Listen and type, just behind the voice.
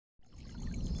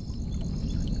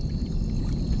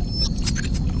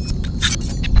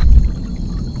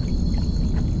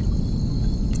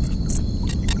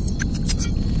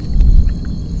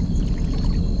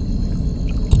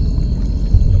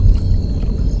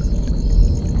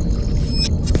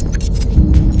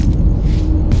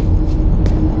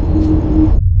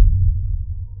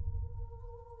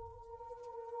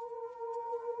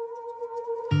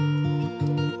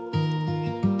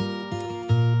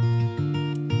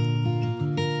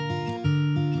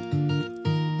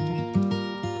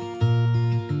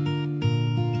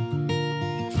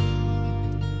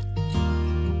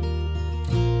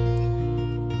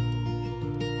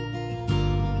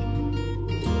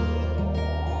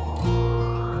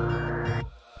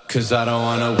'Cause I don't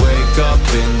wanna wake up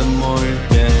in the morning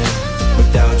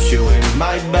without you in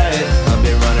my bed. I've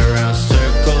been running around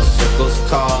circles, circles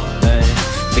calling,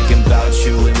 thinking about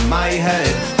you in my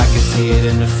head. I can see it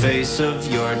in the face of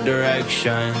your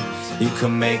direction. You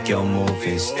can make your move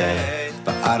instead,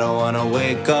 but I don't wanna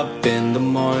wake up in the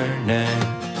morning.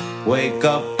 Wake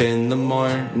up in the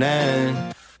morning.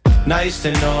 Nice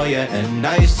to know you and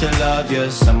nice to love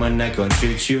you, someone that gon'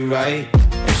 treat you right.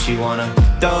 And she wanna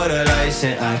throw the lights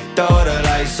and I throw the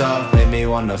lights off, make me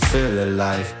wanna feel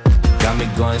alive. Got me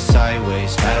going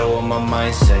sideways, matter what my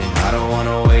mind say. I don't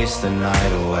wanna waste the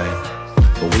night away,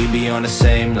 but we be on the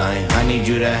same line. I need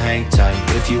you to hang tight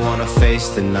if you wanna face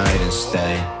the night and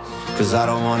stay. 'Cause I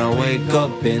don't wanna wake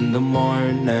up in the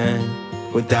morning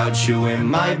without you in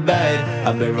my bed.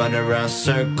 I've been running around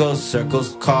circles, circles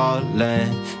calling,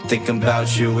 thinking about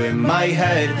you in my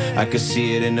head. I can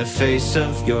see it in the face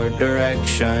of your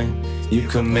direction. You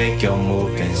can make your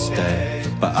move instead,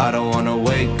 but I don't wanna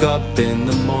wake up in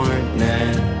the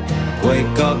morning.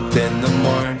 Wake up in the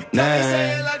morning.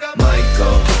 Might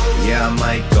go, yeah I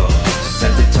might go.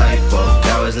 Sent the typo,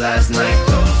 that was last night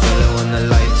though. Feel it when the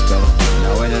lights go,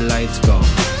 now where the lights go.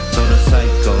 So the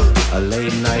psycho, a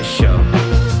late night show.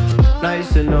 Nice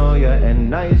to know ya and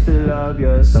nice to love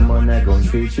ya, someone that gon'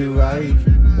 treat you right.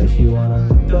 And she wanna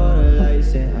throw the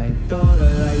lights and I throw the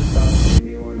lights off.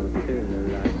 You wanna feel the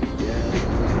light, yeah.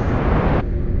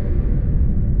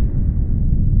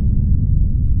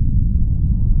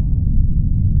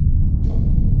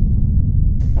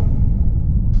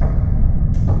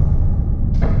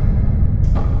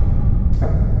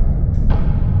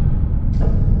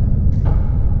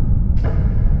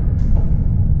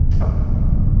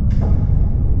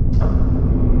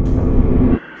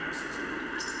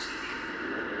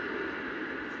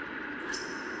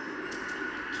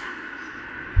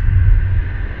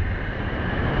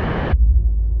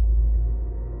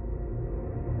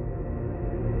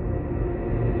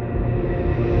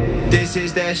 This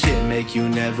is that shit, make you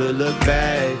never look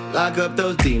back. Lock up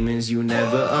those demons you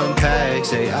never unpack.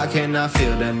 Say I cannot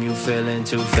feel them, you feeling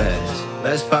too fast.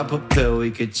 Let's pop a pill,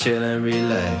 we could chill and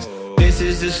relax. This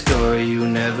is the story you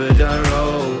never done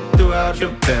wrote. Throughout the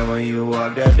pen when you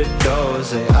walked out the door.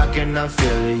 Say I cannot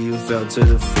feel it, you fell to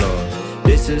the floor.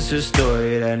 This is a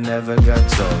story that never got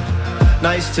told.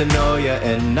 Nice to know ya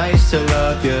and nice to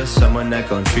love ya, someone that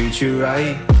gon' treat you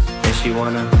right. And she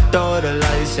wanna throw the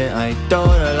lights and I throw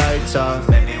the lights off,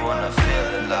 make me wanna feel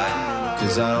alive.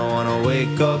 'Cause I don't wanna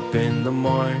wake up in the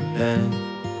morning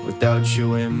without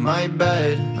you in my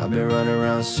bed. I've been running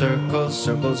around circles,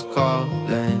 circles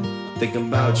calling, thinking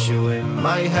about you in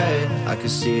my head. I can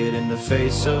see it in the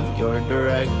face of your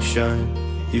direction.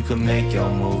 You can make your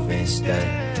move instead.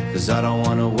 'Cause I don't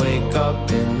wanna wake up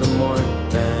in the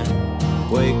morning.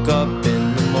 Wake up in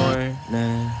the morning.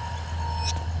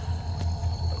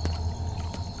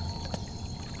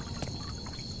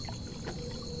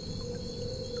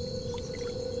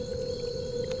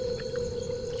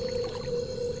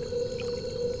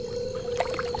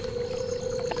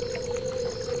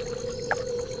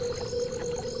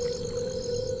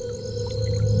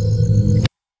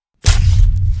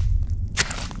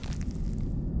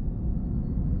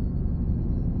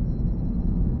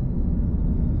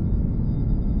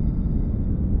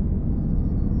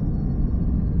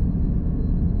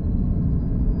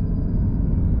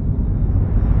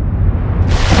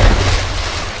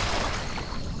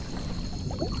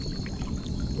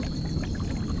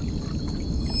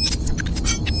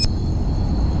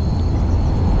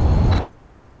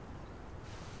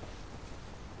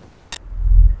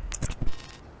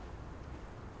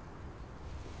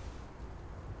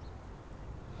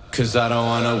 Cause I don't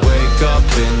wanna wake up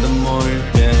in the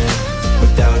morning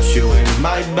without you in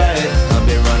my bed. I've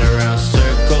been running around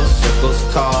circles, circles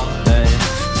calling,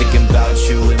 thinking about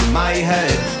you in my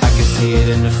head. I can see it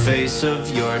in the face of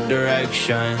your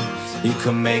direction. You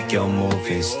can make your move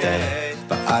instead,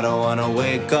 but I don't wanna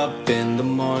wake up in the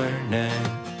morning.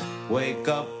 Wake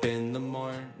up in the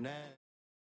morning.